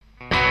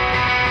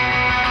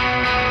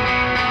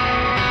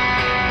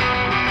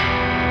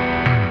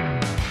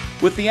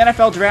With the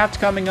NFL draft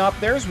coming up,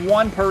 there's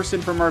one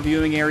person from our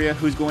viewing area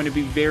who's going to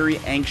be very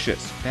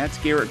anxious. That's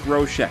Garrett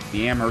Groshek,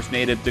 the Amherst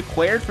native,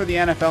 declared for the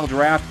NFL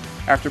draft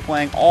after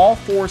playing all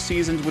 4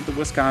 seasons with the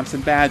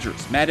Wisconsin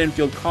Badgers. Matt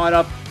Infield caught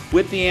up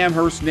with the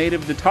Amherst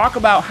native to talk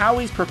about how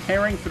he's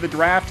preparing for the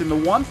draft, and the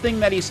one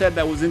thing that he said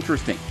that was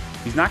interesting,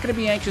 he's not going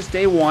to be anxious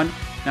day 1,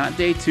 not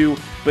day 2,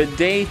 but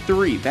day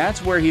 3.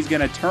 That's where he's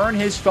going to turn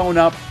his phone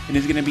up and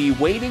is going to be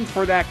waiting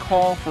for that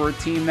call for a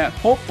team that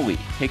hopefully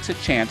takes a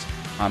chance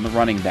on the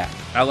running back.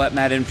 I'll let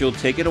Matt Infield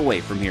take it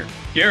away from here.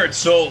 Garrett,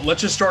 so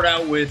let's just start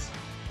out with,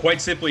 quite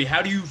simply,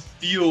 how do you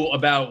feel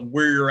about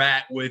where you're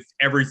at with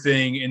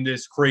everything in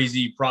this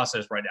crazy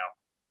process right now?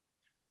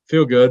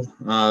 Feel good.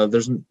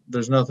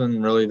 There's nothing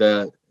really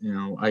that,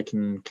 I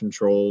can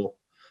control.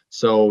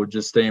 So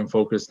just staying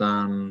focused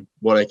on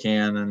what I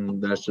can,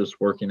 and that's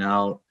just working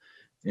out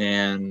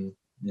and,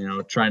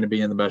 trying to be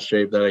in the best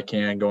shape that I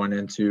can going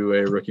into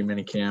a rookie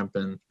mini camp,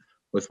 and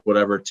with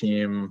whatever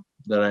team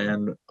that I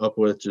end up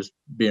with, just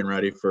being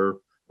ready for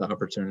the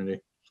opportunity.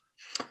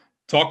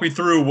 Talk me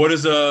through, what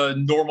does a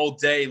normal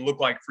day look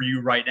like for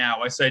you right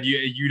now? I said,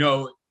 you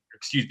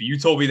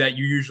told me that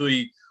you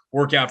usually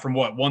work out from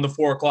 1 to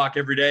 4 o'clock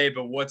every day,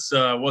 but what's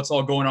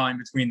all going on in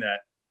between that?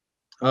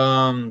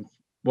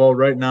 Well,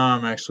 right now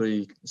I'm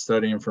actually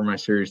studying for my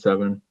Series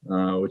 7,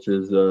 which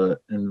is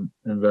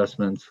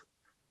investments.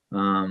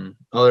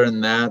 Other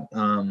than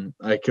that,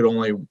 I could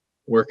only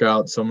work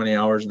out so many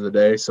hours of the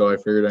day, so I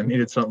figured I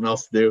needed something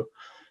else to do,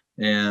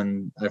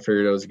 and I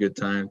figured it was a good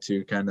time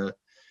to kind of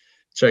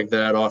check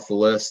that off the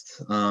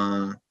list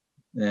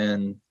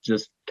and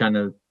just kind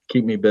of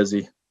keep me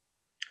busy.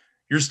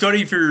 You're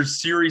studying for your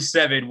Series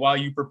 7 while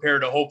you prepare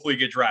to hopefully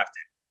get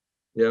drafted.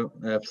 Yep,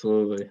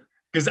 absolutely.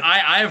 Because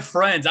I have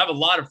a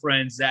lot of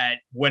friends that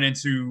went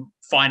into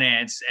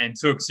finance and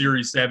took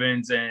Series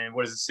 7s and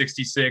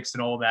 66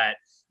 and all that.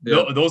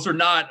 Yep. Those are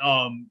not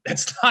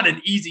that's not an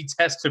easy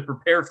test to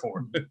prepare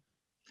for.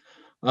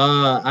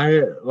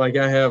 I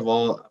have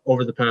all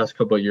over the past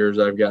couple of years,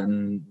 I've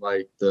gotten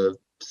like the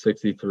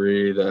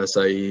 63, the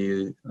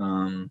SIE,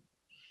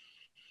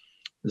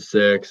 the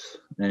 6,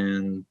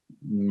 and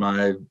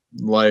my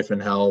life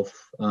and health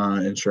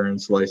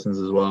insurance license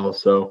as well.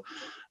 So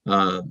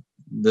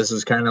this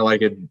is kind of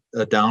like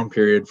a down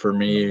period for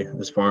me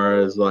as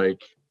far as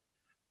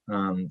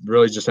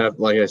really just have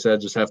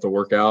to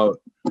work out,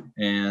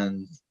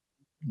 and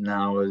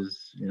now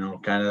is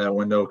kind of that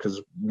window,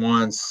 because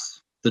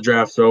once the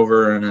draft's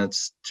over and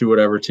it's to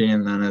whatever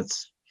team, then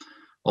it's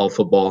all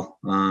football.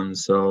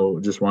 So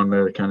just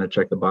wanted to kind of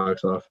check the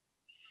box off.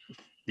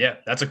 Yeah,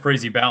 that's a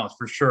crazy balance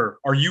for sure.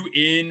 Are you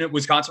in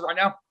Wisconsin right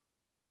now?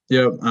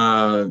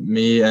 Yep.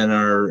 Me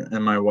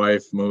and my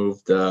wife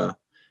moved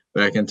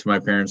back into my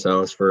parents'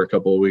 house for a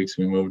couple of weeks.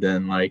 We moved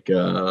in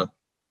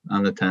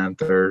on the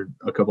 10th or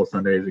a couple of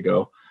Sundays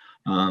ago,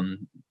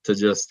 to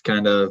just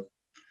kind of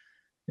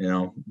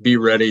be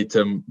ready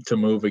to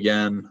move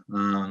again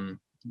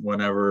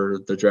whenever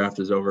the draft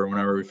is over,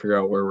 whenever we figure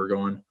out where we're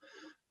going.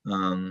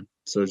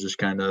 So just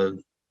kind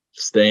of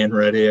staying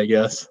ready, I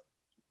guess.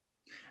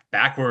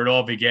 Back where it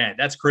all began.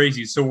 That's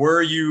crazy. So where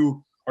are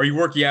you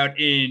working out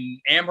in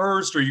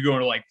Amherst, or are you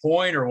going to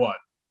Point, or what?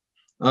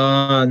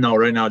 No,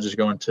 right now just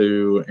going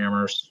to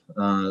Amherst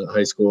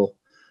High School,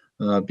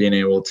 being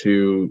able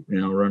to,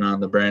 run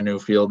on the brand new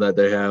field that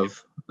they have,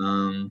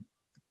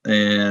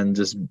 and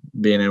just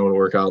being able to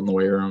work out in the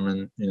weight room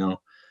and,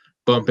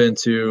 bump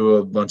into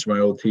a bunch of my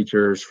old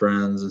teachers,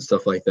 friends, and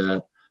stuff like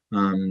that,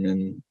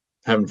 and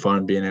having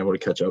fun being able to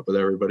catch up with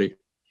everybody.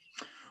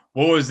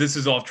 This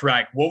is off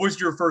track. What was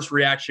your first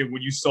reaction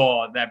when you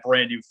saw that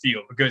brand new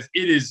field? Because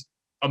it is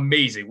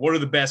amazing. One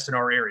of the best in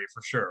our area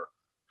for sure.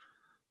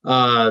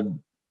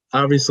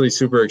 Obviously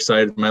super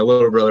excited. My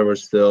little brother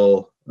was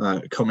still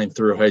coming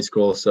through high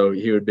school, so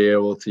he would be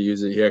able to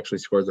use it. He actually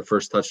scored the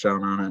first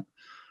touchdown on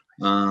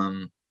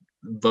it.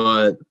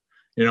 But,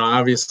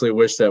 obviously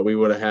wish that we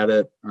would have had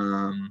it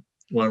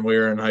when we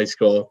were in high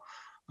school.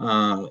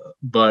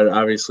 But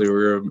obviously we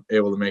were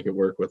able to make it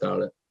work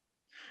without it.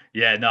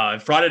 Yeah, no,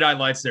 Friday Night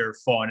Lights, they're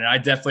fun. And I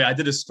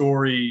did a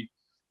story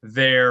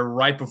there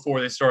right before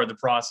they started the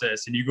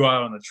process, and you go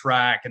out on the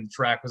track, and the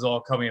track was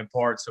all coming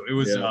apart. So it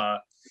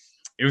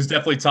was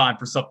definitely time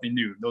for something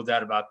new. No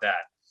doubt about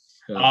that.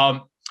 Yeah.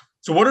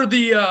 So what are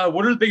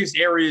the biggest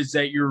areas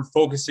that you're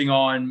focusing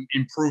on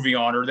improving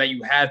on, or that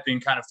you have been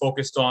kind of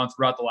focused on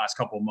throughout the last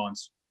couple of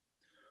months?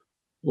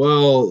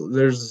 Well,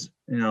 there's,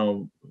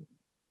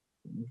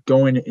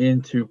 going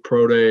into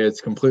pro day, it's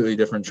completely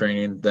different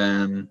training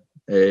than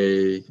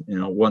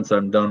once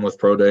I'm done with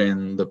pro day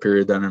and the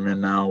period that I'm in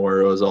now,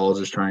 where it was all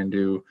just trying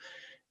to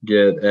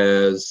get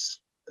as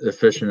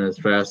efficient as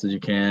fast as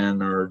you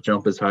can, or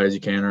jump as high as you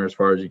can, or as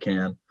far as you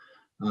can.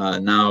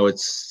 Now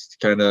it's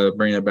kind of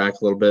bringing it back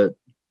a little bit,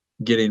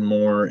 getting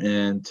more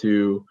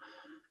into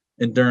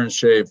endurance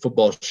shape,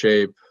 football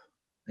shape,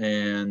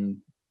 and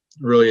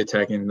really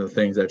attacking the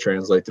things that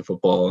translate to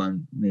football,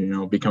 and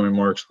becoming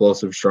more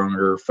explosive,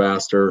 stronger,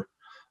 faster,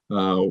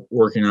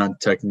 working on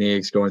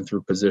techniques, going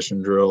through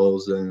position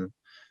drills, and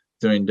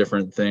doing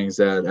different things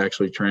that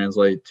actually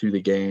translate to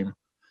the game,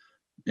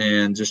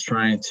 and just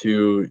trying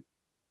to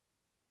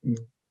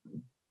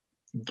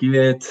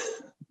get,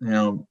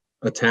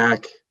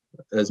 attack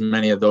as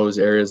many of those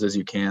areas as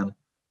you can.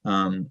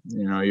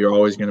 You're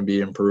always going to be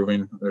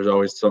improving. There's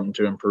always something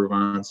to improve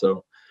on.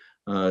 So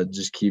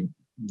just keep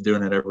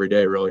doing it every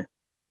day, really.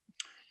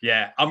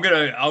 Yeah,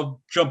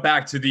 I'll jump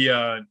back to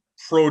the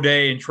pro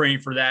day and training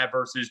for that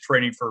versus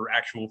training for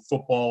actual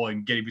football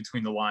and getting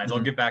between the lines. Mm-hmm.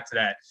 I'll get back to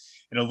that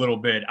in a little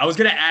bit. I was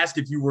going to ask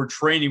if you were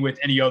training with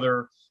any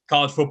other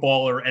college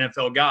football or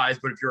NFL guys,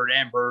 but if you're at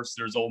Amherst,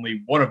 there's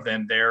only one of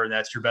them there, and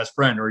that's your best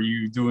friend. Are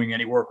you doing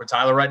any work with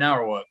Tyler right now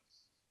or what?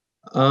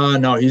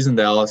 No, he's in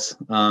Dallas.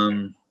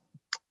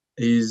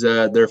 He's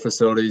at their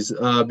facilities.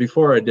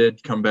 Before I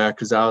did come back,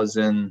 because I was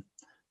in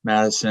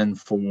Madison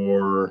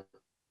for,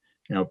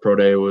 pro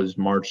day was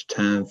March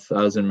 10th.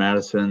 I was in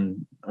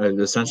Madison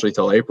essentially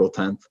till April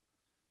 10th,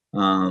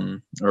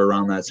 or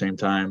around that same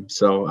time.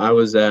 So I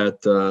was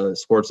at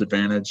Sports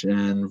Advantage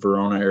in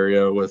Verona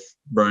area with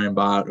Brian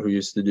Bott, who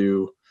used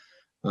to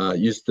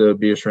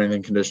be a strength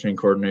and conditioning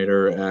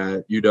coordinator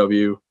at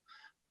UW.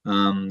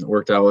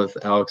 Worked out with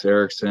Alex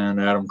Erickson,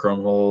 Adam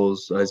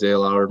Krumholz, Isaiah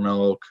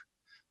Loudermilk,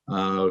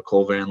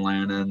 Cole Van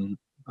Lanen,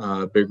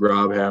 Big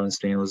Rob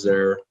Havenstein was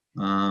there.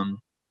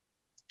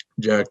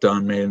 Jack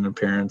Dunn made an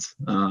appearance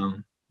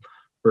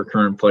for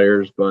current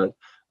players, but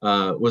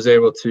was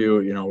able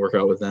to, work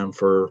out with them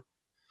for,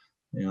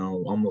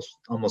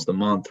 almost a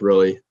month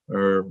really,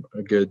 or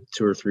a good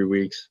 2 or 3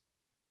 weeks.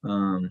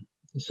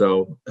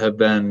 So have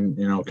been,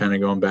 kind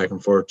of going back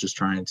and forth, just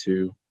trying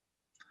to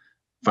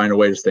find a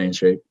way to stay in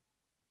shape.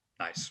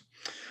 Nice.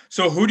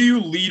 So who do you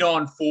lead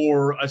on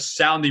for a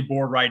sounding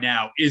board right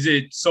now? Is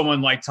it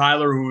someone like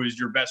Tyler, who is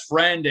your best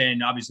friend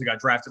and obviously got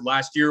drafted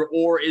last year,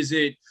 or is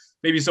it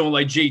maybe someone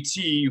like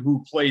JT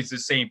who plays the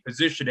same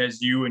position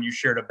as you and you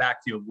shared a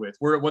backfield with?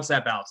 What's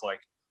that balance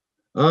like?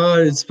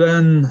 It's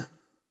been,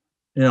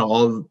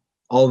 all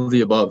of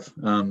the above.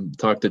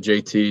 Talked to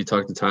JT,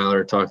 talked to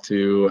Tyler, talked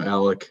to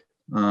Alec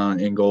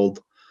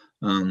Ingold.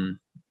 And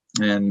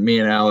me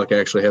and Alec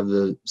actually have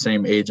the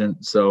same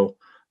agent. So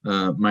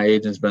my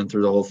agent's been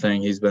through the whole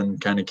thing. He's been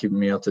kind of keeping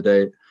me up to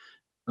date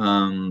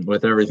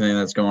with everything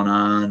that's going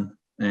on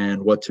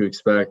and what to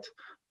expect.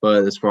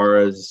 But as far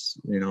as,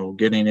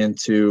 getting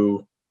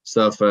into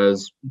stuff,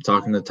 as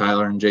talking to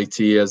Tyler and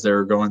JT as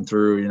they're going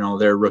through,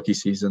 their rookie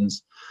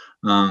seasons,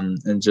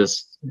 and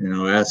just,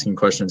 asking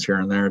questions here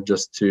and there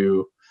just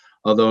to,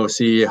 although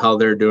see how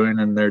they're doing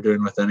and they're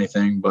doing with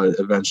anything, but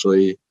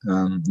eventually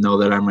know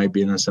that I might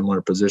be in a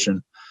similar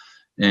position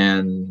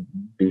and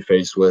be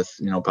faced with,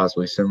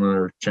 possibly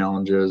similar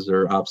challenges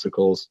or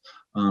obstacles,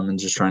 and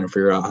just trying to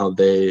figure out how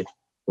they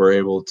were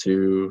able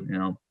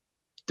to,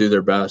 do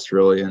their best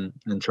really and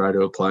try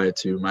to apply it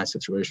to my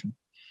situation.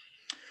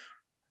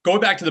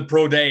 Going back to the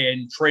pro day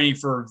and training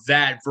for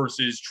that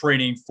versus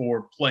training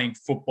for playing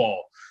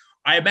football,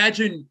 I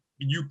imagine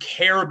you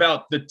care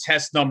about the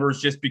test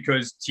numbers just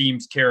because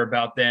teams care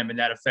about them and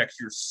that affects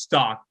your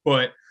stock.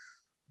 But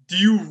do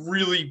you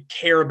really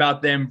care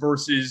about them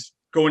versus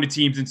going to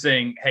teams and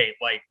saying, hey,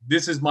 like,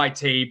 this is my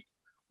tape.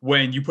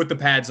 When you put the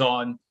pads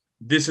on,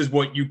 this is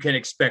what you can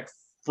expect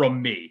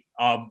from me.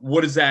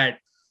 What is that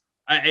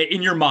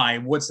in your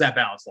mind? What's that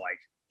balance like?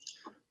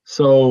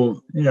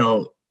 So,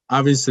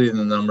 obviously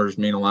the numbers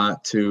mean a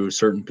lot to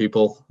certain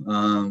people,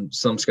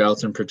 some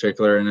scouts in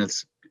particular, and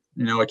it's,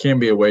 it can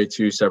be a way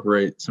to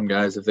separate some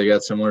guys if they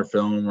got similar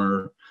film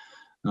or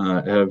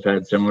have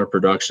had similar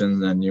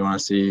productions, and you want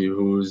to see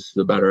who's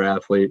the better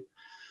athlete.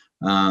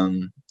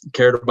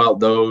 Cared about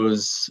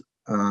those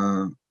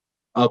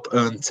up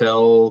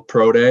until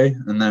pro day,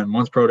 and then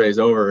once pro day is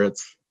over,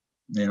 it's,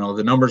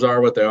 the numbers are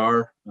what they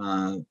are.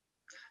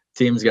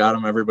 Teams got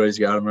them, everybody's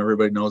got them,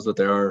 everybody knows what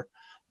they are.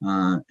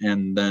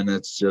 And then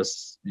it's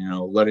just,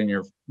 letting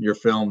your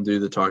film do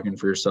the talking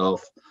for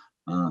yourself.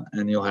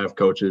 And you'll have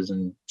coaches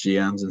and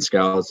GMs and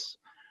scouts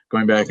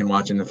going back and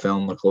watching the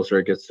film the closer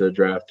it gets to the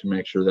draft to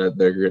make sure that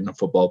they're getting a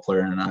football player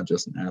and not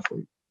just an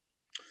athlete.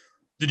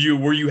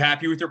 Were you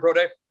happy with your pro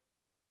day?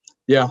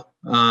 Yeah.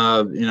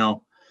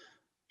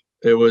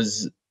 It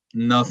was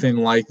nothing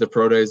like the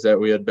pro days that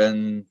we had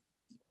been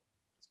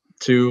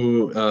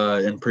to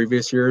in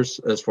previous years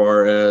as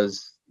far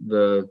as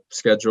the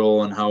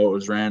schedule and how it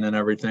was ran and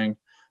everything.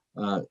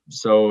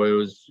 So it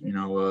was,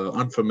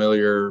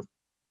 unfamiliar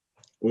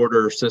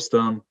order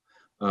system,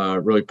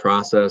 really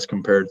processed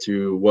compared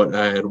to what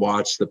I had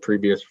watched the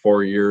previous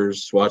 4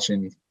 years,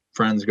 watching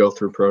friends go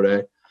through pro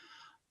day,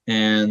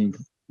 and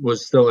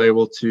was still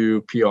able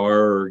to PR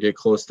or get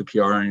close to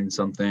PRing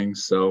some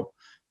things. So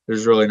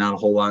there's really not a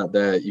whole lot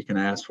that you can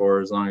ask for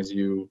as long as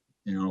you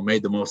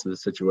made the most of the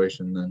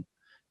situation, then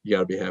you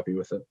got to be happy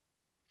with it.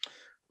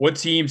 What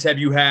teams have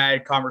you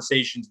had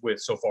conversations with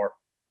so far?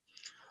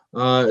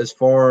 As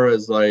far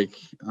as like,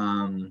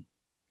 I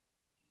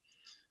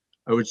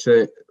would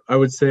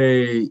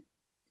say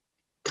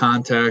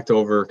contact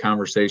over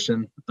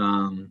conversation,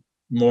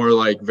 more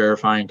like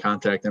verifying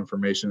contact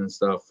information and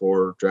stuff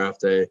for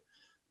draft day.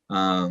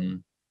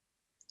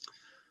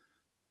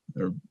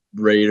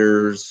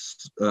 Raiders,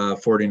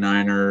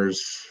 49ers,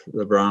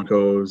 the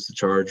Broncos, the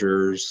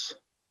Chargers,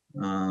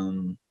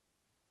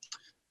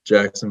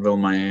 Jacksonville,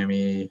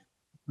 Miami,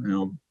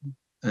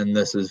 and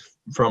this is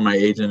from my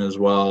agent as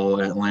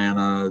well,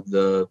 Atlanta,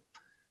 the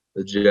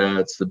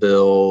Jets, the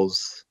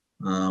Bills,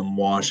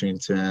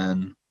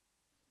 Washington,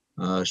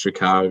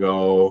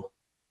 Chicago.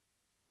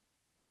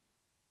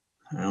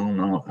 I don't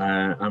know.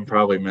 I'm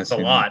probably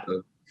missing a lot.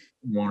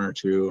 One or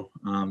two,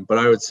 but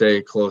I would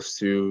say close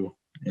to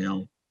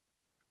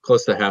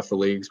half the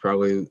leagues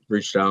probably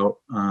reached out,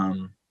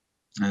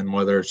 and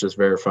whether it's just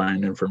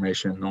verifying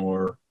information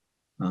or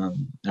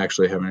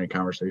actually having a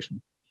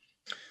conversation.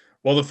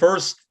 Well, the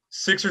first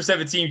 6 or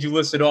 7 teams you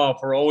listed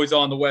off are always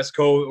on the West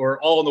Coast,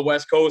 or all on the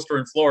West Coast or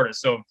in Florida.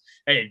 So,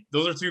 hey,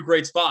 those are 2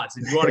 great spots.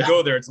 If you want to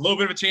go there, it's a little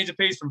bit of a change of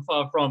pace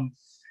from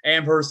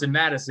Amherst and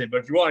Madison.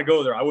 But if you want to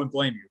go there, I wouldn't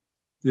blame you.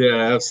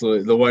 Yeah,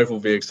 absolutely. The wife will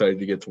be excited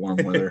to get to warm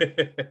weather.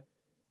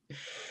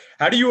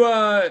 How do you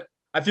I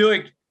feel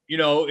like,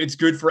 it's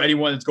good for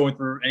anyone that's going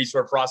through any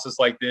sort of process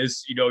like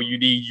this. You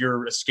need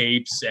your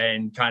escapes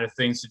and kind of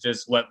things to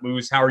just let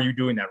loose. How are you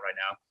doing that right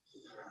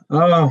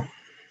now?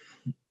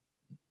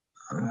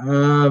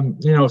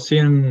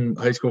 Seeing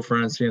high school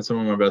friends, seeing some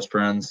of my best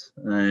friends,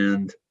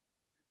 and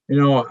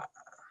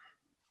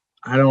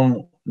I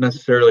don't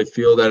necessarily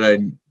feel that I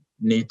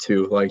need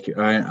to. Like,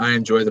 I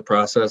enjoy the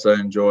process. I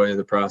enjoy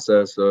the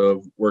process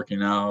of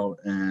working out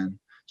and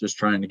just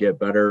trying to get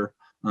better,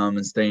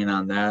 and staying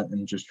on that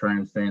and just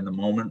trying to stay in the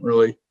moment,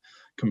 really,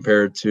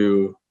 compared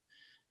to,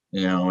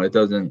 it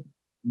doesn't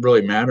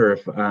really matter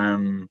if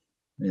I'm,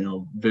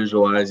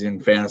 visualizing,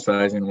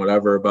 fantasizing,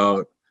 whatever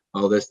about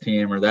this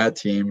team or that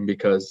team,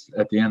 because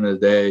at the end of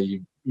the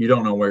day, you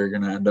don't know where you're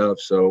going to end up.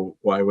 So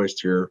why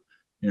waste your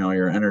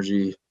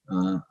energy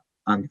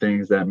on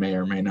things that may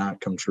or may not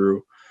come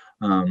true,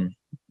 and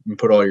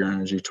put all your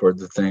energy toward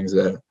the things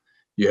that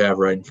you have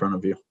right in front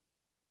of you.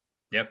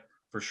 Yep,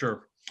 for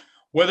sure.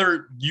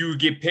 Whether you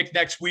get picked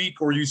next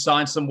week or you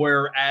sign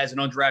somewhere as an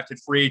undrafted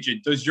free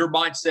agent, does your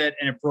mindset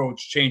and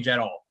approach change at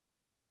all?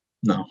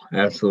 No,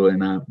 absolutely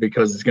not,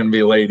 because it's going to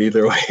be late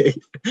either way.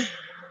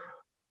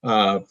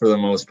 For the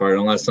most part,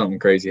 unless something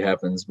crazy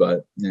happens.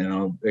 But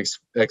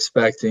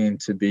expecting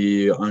to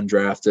be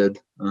undrafted,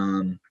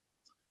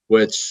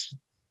 which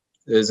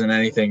isn't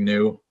anything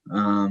new,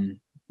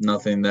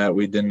 nothing that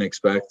we didn't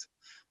expect,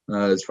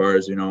 as far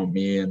as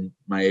me and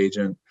my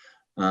agent,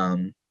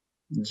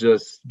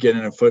 just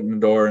getting a foot in the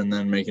door and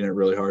then making it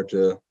really hard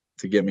to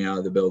get me out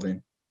of the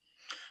building.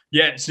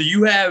 Yeah, so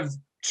you have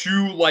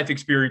 2 life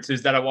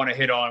experiences that I want to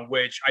hit on,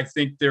 which I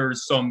think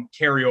there's some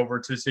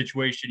carryover to the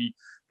situation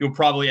you'll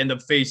probably end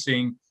up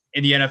facing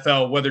in the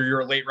NFL, whether you're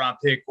a late round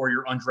pick or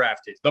you're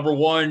undrafted. Number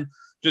one,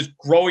 just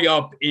growing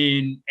up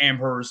in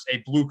Amherst,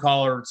 a blue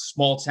collar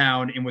small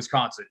town in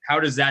Wisconsin. How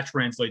does that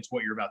translate to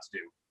what you're about to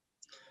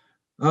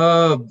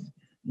do?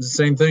 The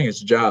same thing.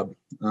 It's a job.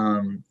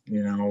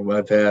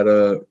 I've had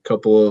a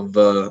couple of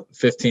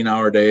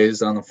 15-hour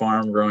days on the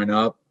farm growing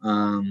up,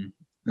 and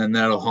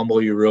that'll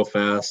humble you real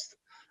fast,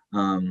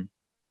 and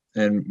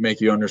make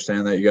you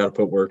understand that you got to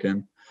put work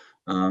in.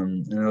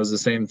 And it was the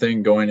same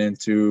thing going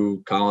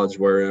into college,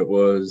 where it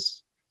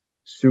was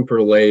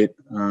super late.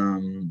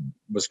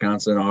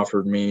 Wisconsin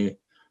offered me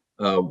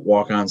a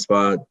walk-on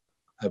spot.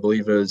 I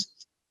believe it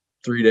was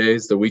 3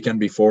 days, the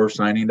weekend before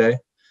signing day.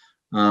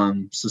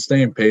 So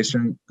staying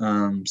patient,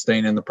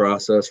 staying in the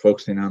process,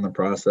 focusing on the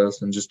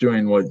process, and just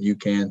doing what you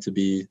can to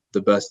be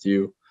the best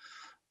you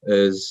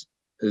is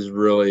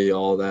really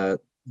all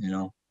that,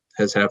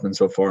 has happened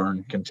so far,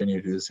 and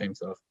continue to do the same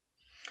stuff.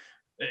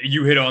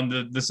 You hit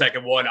on the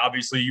second one.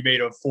 Obviously, you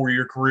made a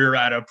 4-year career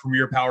at a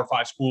premier Power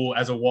 5 school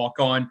as a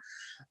walk-on.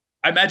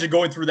 I imagine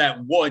going through that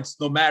once,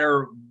 no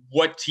matter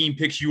what team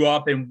picks you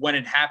up and when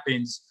it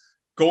happens,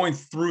 going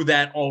through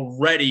that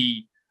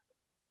already,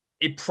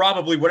 it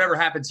probably, whatever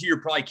happens here,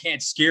 probably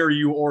can't scare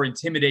you or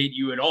intimidate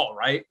you at all,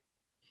 right?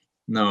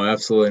 No,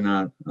 absolutely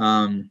not.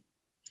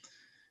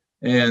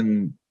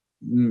 And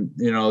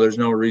there's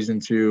no reason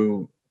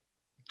to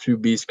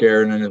be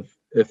scared. And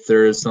if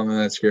there is something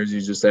that scares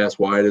you, just ask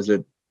why does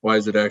it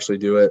actually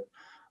do it?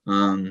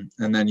 And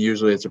then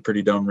usually it's a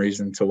pretty dumb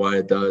reason to why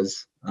it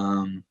does.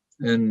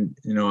 And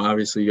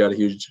obviously you got a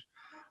huge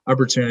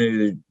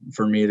opportunity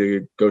for me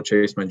to go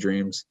chase my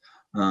dreams.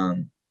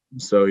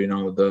 So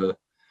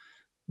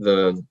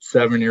the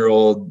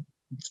 7-year-old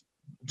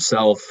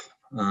self,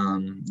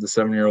 the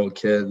 7-year-old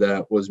kid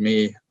that was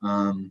me,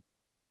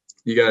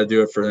 you got to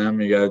do it for them.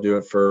 You got to do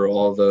it for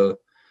all the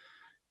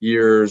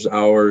years,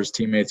 hours,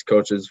 teammates,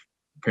 coaches,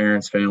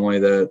 parents, family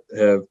that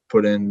have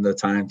put in the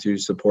time to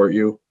support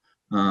you,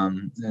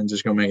 and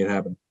just go make it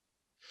happen.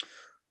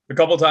 A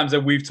couple of times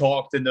that we've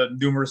talked, and the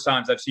numerous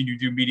times I've seen you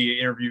do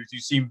media interviews, you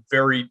seem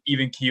very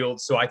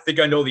even-keeled. So I think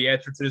I know the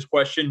answer to this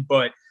question,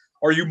 but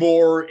are you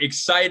more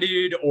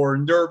excited or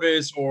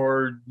nervous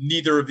or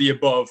neither of the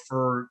above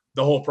for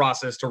the whole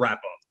process to wrap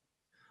up?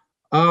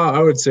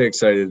 I would say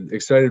excited.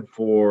 Excited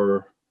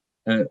for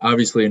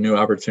obviously a new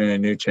opportunity, a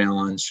new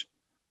challenge.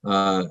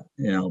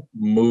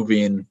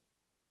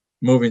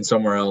 Moving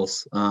somewhere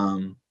else.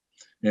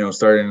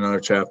 starting another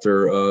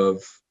chapter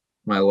of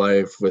my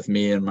life with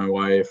me and my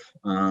wife.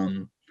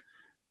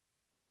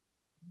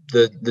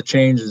 The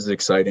change is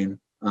exciting.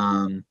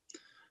 And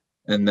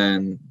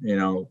then,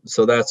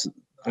 so that's,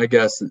 I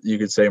guess you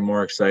could say,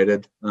 more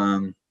excited.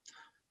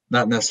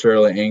 Not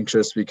necessarily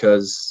anxious,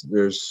 because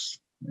there's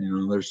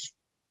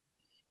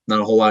not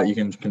a whole lot you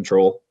can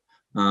control.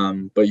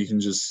 But you can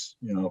just,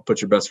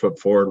 put your best foot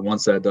forward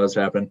once that does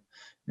happen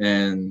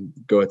and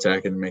go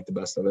attack it and make the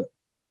best of it.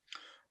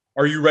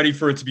 Are you ready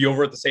for it to be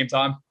over at the same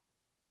time?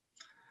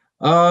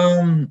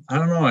 I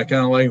don't know. I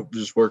kind of like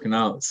just working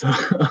out. So,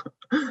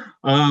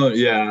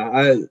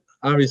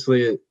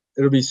 obviously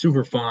it'll be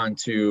super fun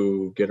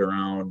to get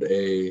around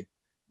a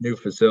new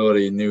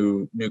facility,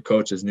 new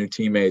coaches, new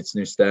teammates,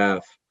 new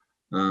staff,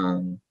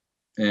 and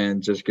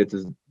just get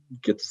to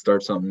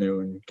start something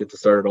new and get to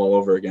start it all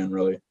over again,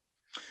 really.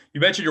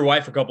 You mentioned your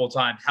wife a couple of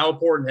times. How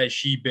important has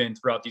she been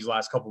throughout these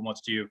last couple of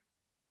months to you?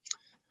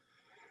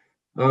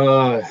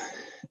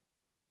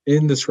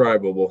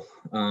 Indescribable.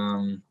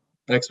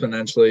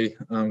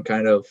 Exponentially,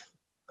 kind of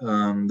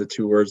the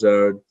two words I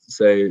would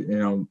say.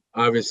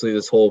 Obviously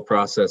this whole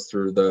process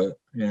through the,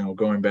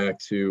 going back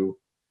to,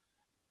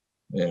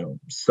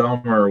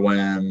 summer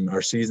when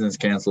our season's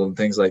canceled and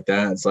things like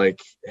that. It's like,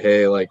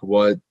 hey, like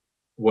what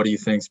do you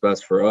think's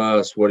best for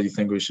us? What do you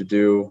think we should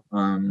do?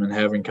 And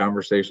having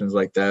conversations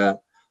like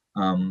that.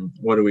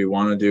 What do we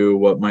want to do?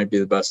 What might be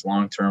the best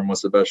long term?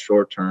 What's the best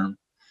short term?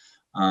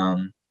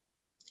 And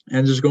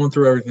just going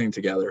through everything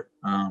together.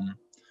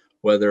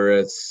 Whether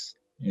it's,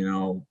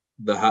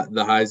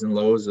 the highs and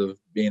lows of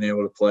being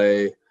able to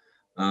play,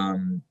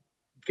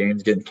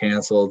 games getting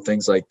canceled,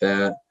 things like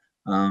that.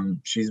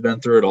 She's been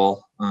through it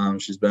all.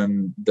 She's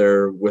been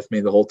there with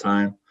me the whole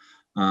time.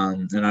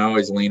 And I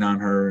always lean on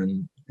her,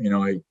 and,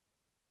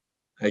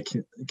 I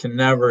can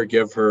never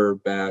give her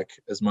back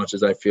as much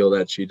as I feel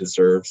that she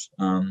deserves,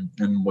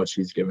 and what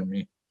she's given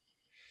me.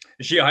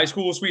 Is she a high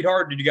school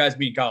sweetheart? Did you guys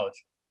meet in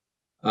college?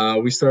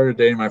 We started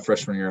dating my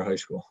freshman year of high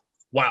school.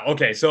 Wow.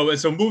 Okay. So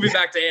moving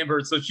back to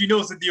Amherst, so she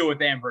knows the deal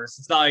with Amherst.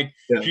 It's not like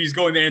she's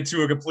going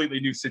into a completely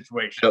new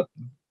situation. Yep.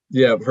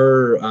 Yeah.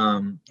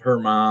 Her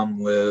mom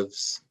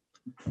lives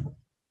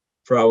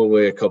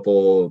probably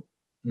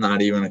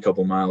not even a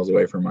couple miles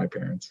away from my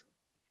parents.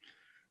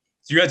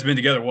 So you guys have been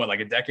together, what, like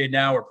a decade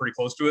now, or pretty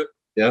close to it?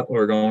 Yeah,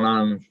 we're going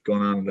on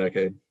a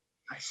decade.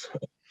 Nice.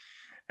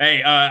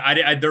 Hey,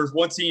 there's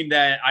one team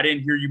that I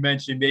didn't hear you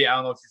mention. Maybe, I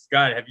don't know if you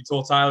forgot it. Have you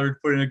told Tyler to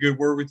put in a good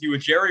word with you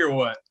with Jerry, or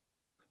what?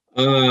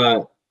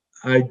 I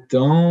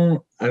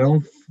can't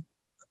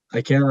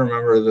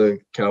remember the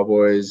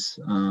Cowboys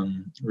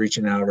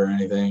reaching out or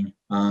anything.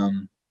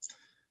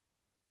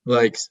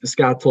 Like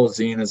Scott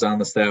Tolzien is on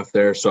the staff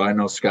there, so I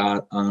know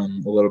Scott a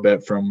little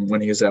bit from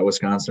when he was at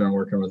Wisconsin and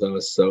working with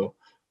us. So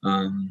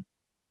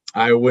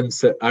I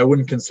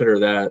wouldn't consider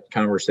that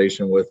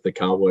conversation with the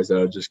Cowboys. I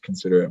would just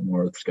consider it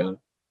more with Scott.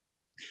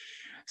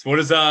 So what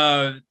does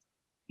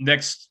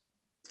next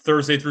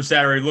Thursday through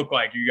Saturday look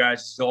like? You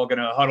guys all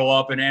gonna huddle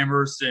up in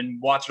Amherst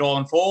and watch it all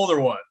unfold,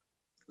 or what?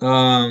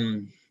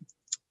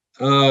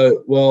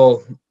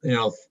 Well,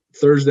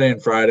 Thursday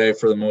and Friday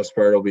for the most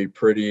part will be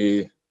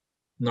pretty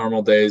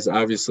normal days.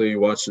 Obviously,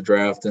 watch the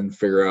draft and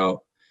figure out,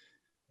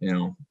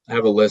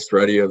 have a list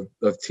ready of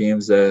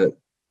teams that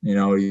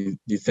you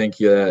think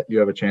that you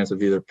have a chance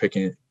of either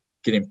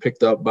getting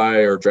picked up by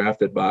or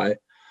drafted by,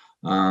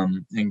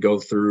 and go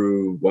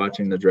through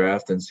watching the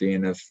draft and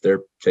seeing if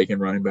they're taking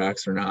running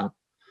backs or not.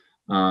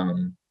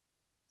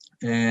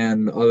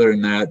 And other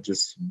than that,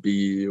 just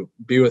be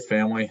with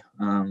family.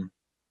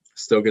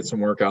 Still get some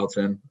workouts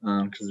in,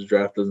 because the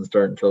draft doesn't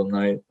start until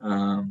night.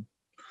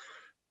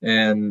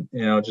 And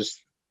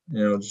just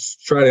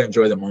try to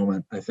enjoy the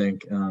moment. I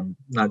think,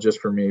 not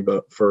just for me,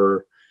 but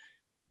for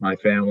my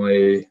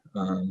family,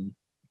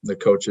 the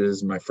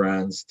coaches, my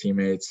friends,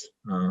 teammates,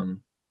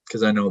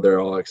 because I know they're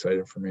all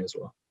excited for me as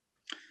well.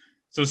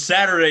 So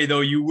Saturday,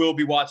 though, you will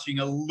be watching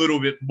a little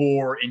bit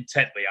more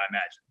intently, I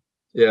imagine.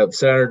 Yeah,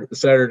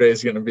 Saturday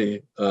is going to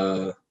be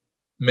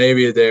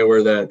maybe a day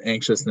where that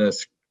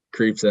anxiousness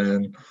creeps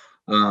in,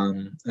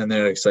 and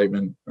that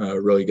excitement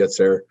really gets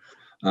there.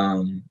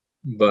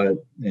 But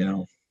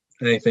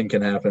anything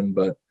can happen.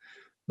 But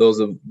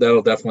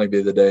that'll definitely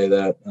be the day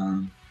that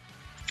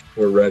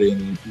we're ready,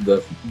 and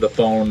the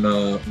phone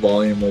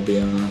volume will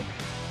be on.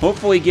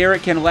 Hopefully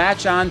Garrett can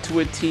latch on to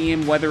a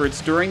team, whether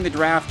it's during the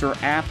draft or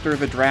after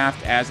the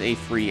draft as a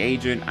free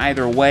agent.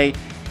 Either way,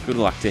 good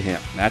luck to him.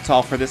 That's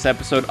all for this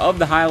episode of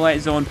the Highlight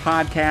Zone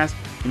podcast.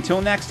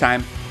 Until next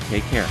time,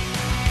 take care.